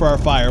power for our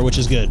fire, which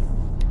is good.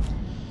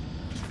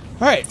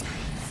 Alright,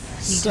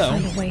 so...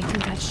 Need to find a way through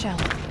that shell.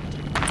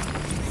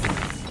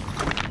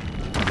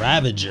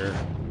 Ravager.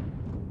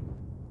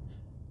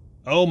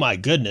 Oh my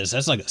goodness,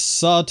 that's like a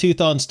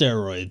sawtooth on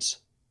steroids.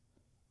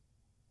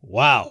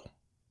 Wow.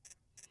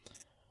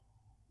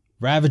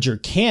 Ravager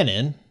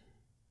cannon.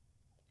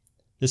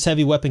 This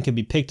heavy weapon can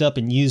be picked up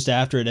and used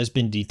after it has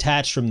been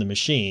detached from the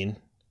machine.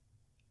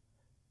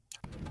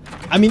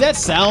 I mean, that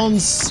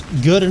sounds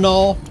good and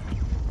all,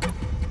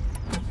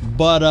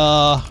 but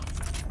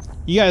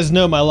you guys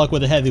know my luck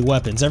with the heavy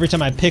weapons. Every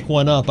time I pick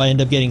one up, I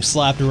end up getting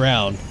slapped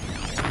around.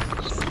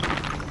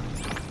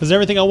 Because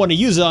everything I want to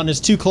use it on is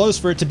too close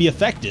for it to be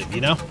effective,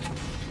 you know? I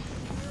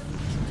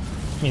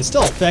mean, it's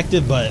still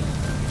effective, but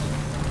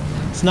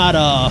it's not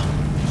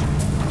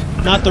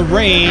the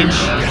range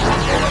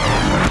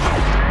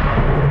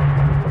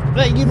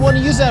that you'd want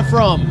to use that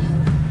from.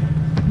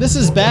 This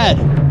is bad.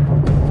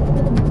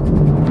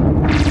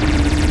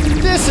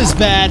 This is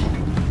bad.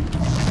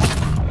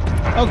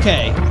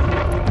 Okay.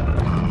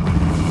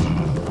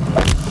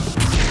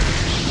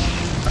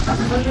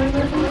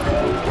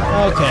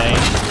 Okay.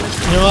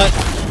 You know what?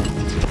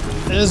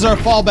 This is our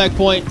fallback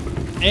point.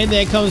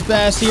 Anything that comes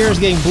past here is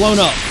getting blown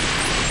up.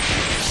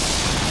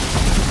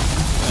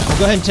 We'll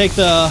go ahead and take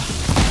the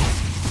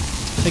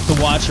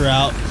watcher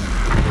out.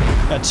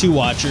 Got two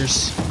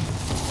watchers.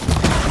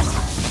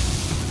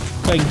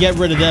 Go ahead and get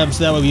rid of them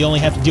so that way we only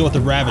have to deal with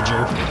the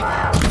Ravager.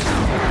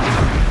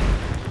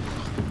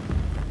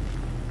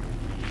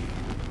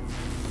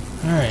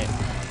 Alright.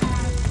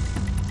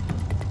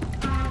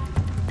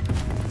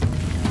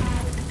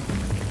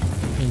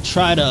 And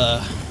try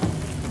to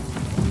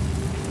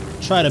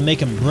make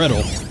him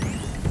brittle.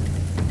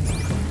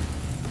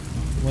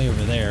 Way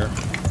over there.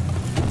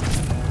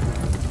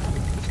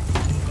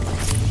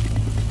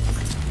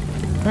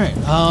 Alright,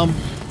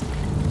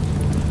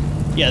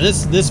 yeah,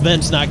 this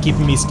vent's not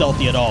keeping me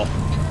stealthy at all.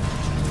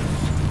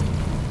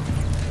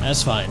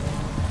 That's fine.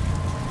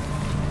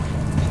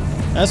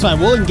 That's fine.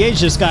 We'll engage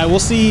this guy. We'll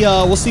see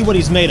what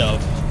he's made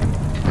of.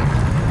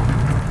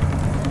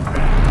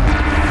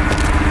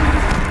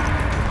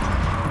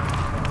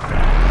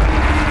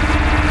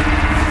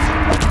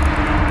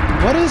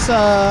 What is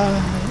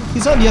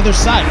he's on the other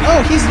side.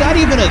 Oh, he's not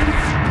even a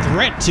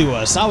threat to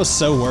us. I was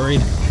so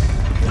worried.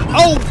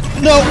 Oh,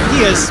 no,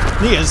 he is.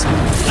 He is.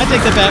 I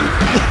take that back.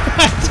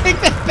 I take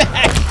that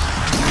back.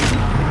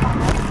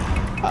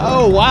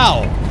 Oh,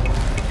 wow.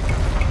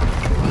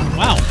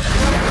 Wow.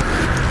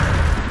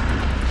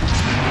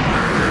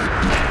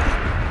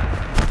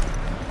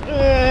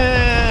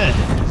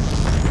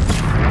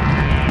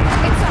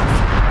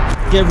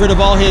 Get rid of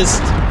all his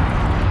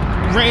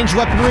ranged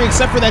weaponry,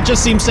 except for that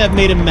just seems to have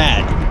made him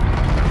mad.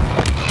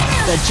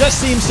 That just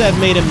seems to have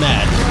made him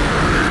mad.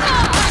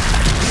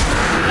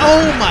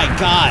 Oh my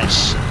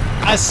gosh.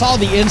 I saw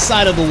the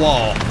inside of the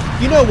wall.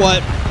 You know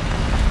what?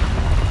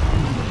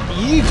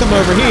 You come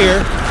over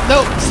here.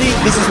 Nope, see,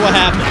 this is what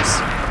happens.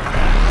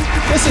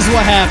 This is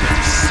what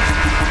happens.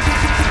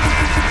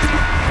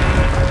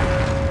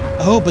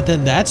 Oh, but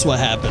then that's what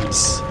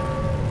happens.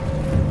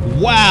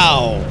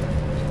 Wow.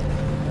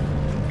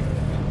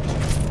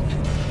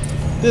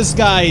 This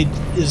guy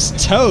is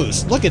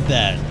toast. Look at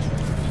that.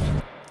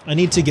 I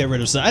need to get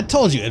rid of some. I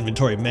told you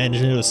inventory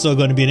management was still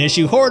going to be an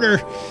issue.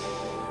 Hoarder.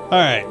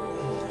 Alright.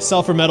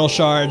 Sell for metal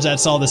shards.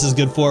 That's all this is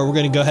good for. We're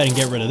going to go ahead and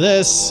get rid of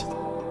this.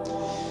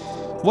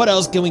 What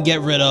else can we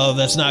get rid of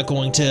that's not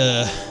going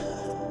to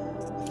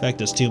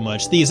affect us too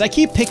much. These, I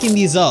keep picking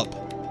these up.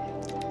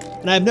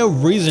 And I have no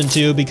reason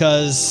to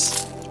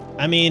because,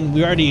 I mean,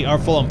 we already are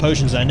full on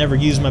potions and I never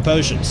use my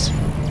potions.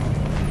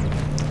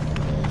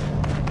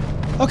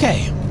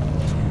 Okay.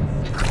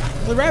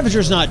 The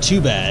Ravager's not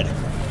too bad.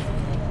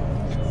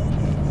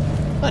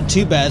 Not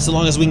too bad so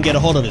long as we can get a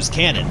hold of his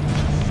cannon.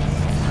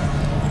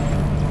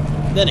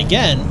 Then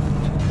again,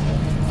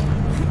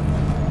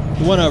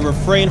 you want to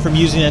refrain from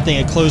using that thing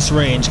at close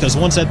range because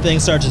once that thing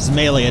starts its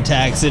melee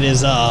attacks, it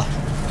is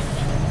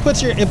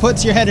it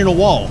puts your head in a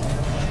wall,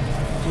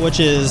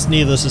 which is,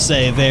 needless to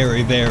say,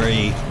 very,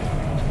 very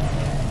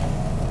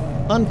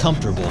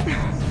uncomfortable.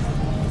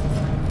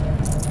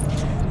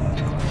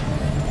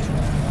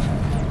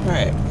 All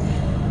right.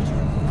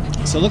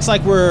 So it looks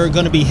like we're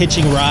going to be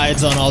hitching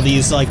rides on all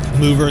these like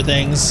mover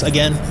things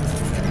again.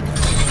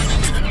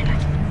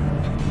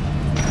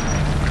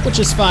 Which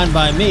is fine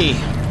by me.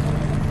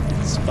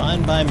 It's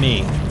fine by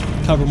me.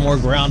 Cover more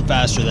ground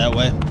faster that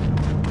way.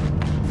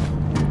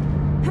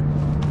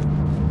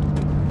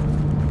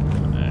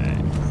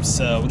 Alright,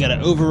 so we gotta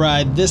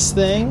override this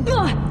thing.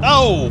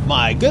 Oh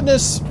my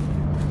goodness!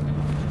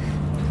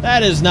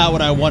 That is not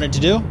what I wanted to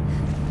do.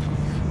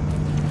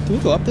 Can we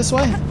go up this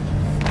way?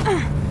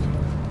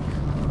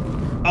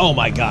 Oh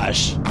my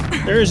gosh.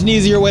 There's an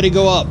easier way to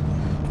go up.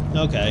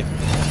 Okay.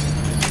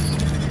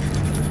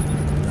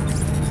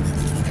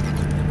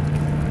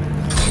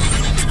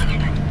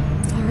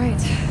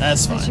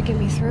 That's fine. That should get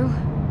me through.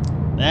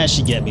 That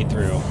should get me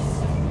through.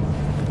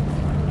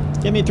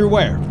 Get me through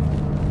where?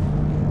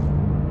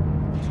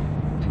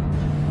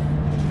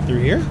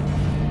 Through here?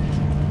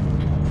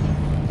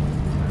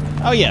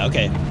 Oh yeah,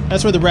 okay.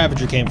 That's where the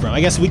Ravager came from.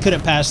 I guess we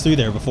couldn't pass through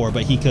there before,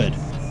 but he could.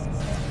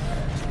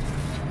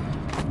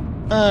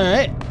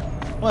 Alright.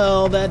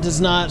 Well, that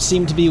does not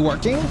seem to be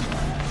working.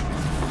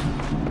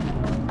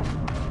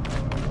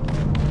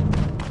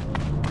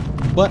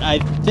 But I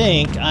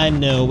think I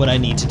know what I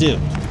need to do.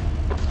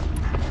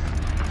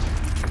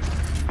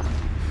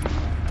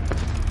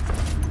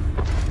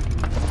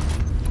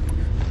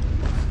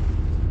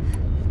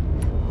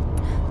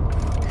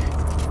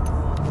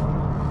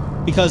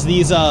 Because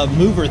these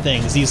mover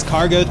things, these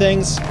cargo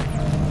things,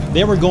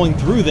 they were going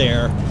through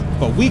there,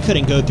 but we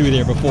couldn't go through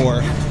there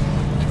before.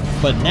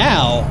 But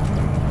now,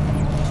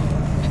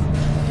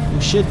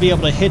 we should be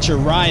able to hitch a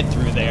ride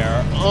through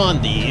there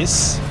on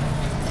these.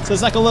 So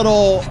it's like a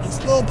little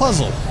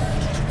puzzle.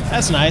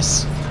 That's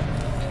nice.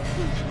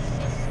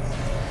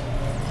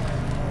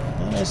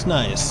 That's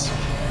nice.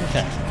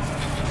 Okay.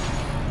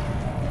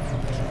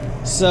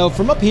 So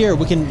from up here,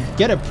 we can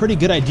get a pretty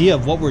good idea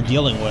of what we're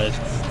dealing with,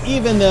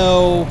 even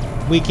though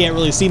we can't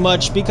really see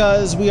much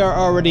because we are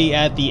already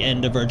at the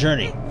end of our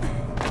journey.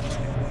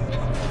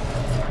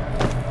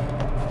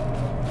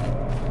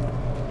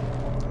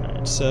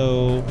 Alright,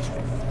 so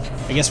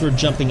I guess we're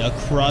jumping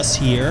across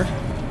here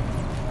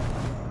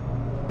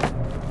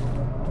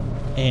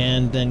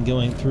and then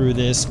going through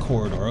this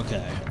corridor.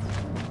 Okay.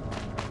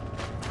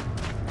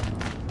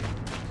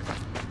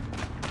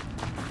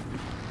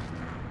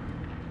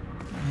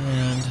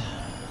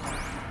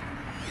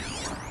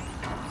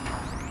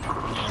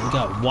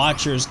 Got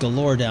watchers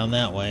galore down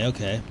that way,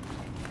 okay.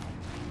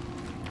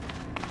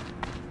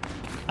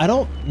 I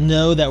don't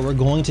know that we're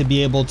going to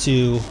be able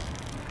to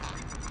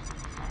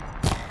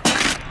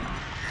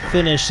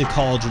finish the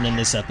Cauldron in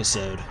this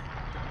episode.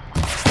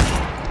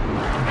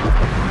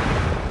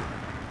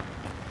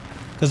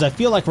 Because I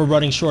feel like we're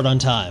running short on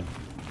time.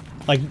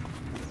 Like,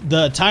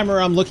 the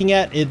timer I'm looking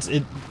at, it's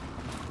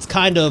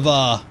kind of,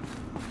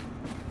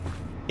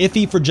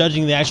 iffy for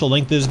judging the actual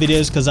length of these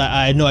videos because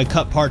I know I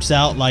cut parts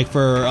out like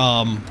for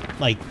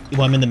like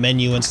when I'm in the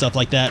menu and stuff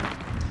like that.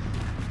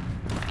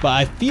 But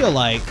I feel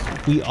like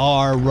we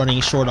are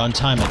running short on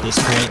time at this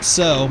point,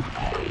 so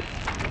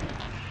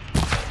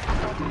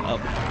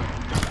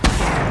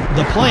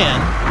the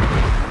plan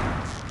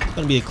is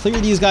going to be to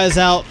clear these guys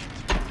out,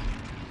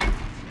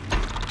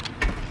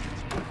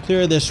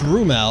 clear this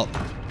room out,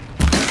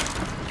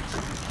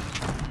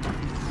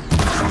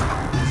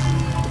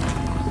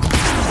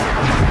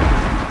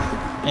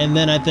 and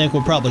then I think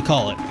we'll probably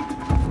call it.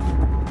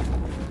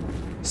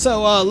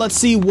 So let's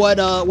see what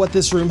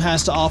this room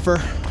has to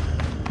offer.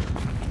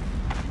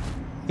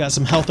 Got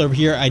some health over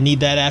here. I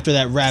need that after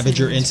that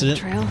Ravager incident.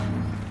 Trail.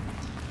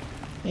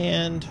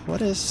 And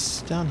what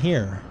is down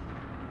here?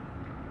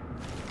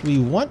 We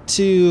want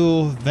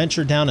to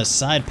venture down a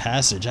side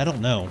passage. I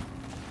don't know.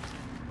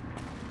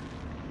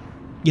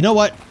 You know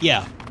what?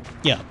 Yeah.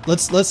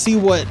 Let's see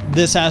what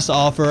this has to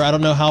offer. I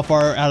don't know how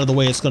far out of the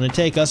way it's going to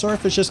take us, or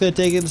if it's just going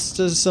to take us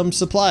to some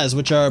supplies,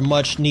 which are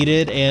much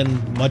needed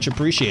and much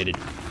appreciated.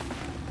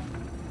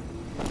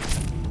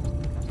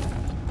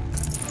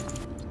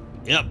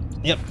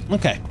 Yep,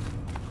 okay.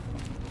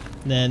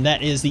 Then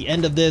that is the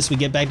end of this. We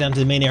get back down to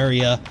the main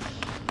area.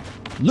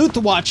 Loot the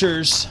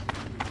watchers.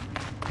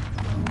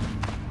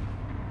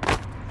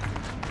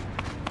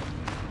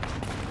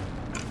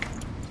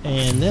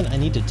 And then I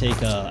need to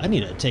take a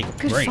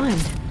Good break.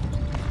 find.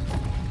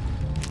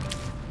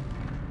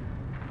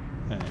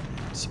 Alright,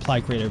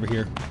 supply crate over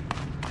here.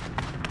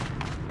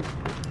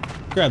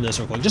 grab this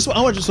real quick. I just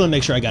want to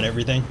make sure I got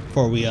everything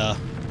before we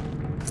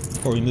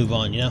move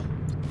on, you know?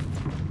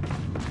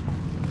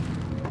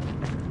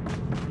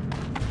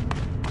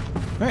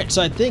 Alright,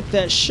 so I think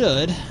that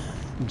should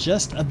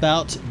just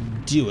about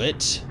do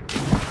it.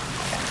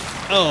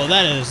 Oh,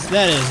 that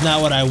is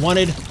not what I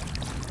wanted.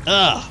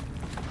 Ugh.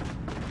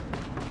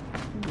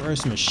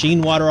 There's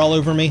machine water all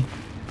over me.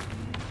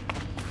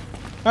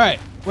 Alright,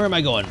 where am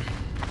I going?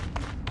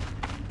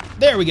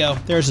 There we go.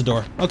 There's the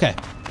door. Okay.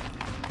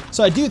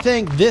 So I do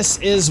think this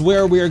is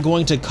where we are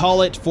going to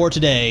call it for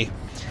today.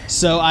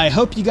 So I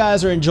hope you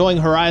guys are enjoying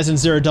Horizon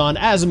Zero Dawn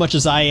as much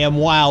as I am.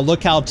 Wow,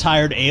 look how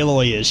tired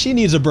Aloy is. She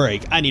needs a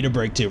break. I need a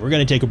break too. We're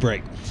going to take a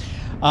break.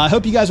 I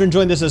hope you guys are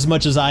enjoying this as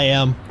much as I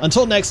am.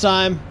 Until next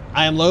time,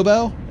 I am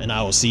Lobo, and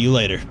I will see you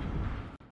later.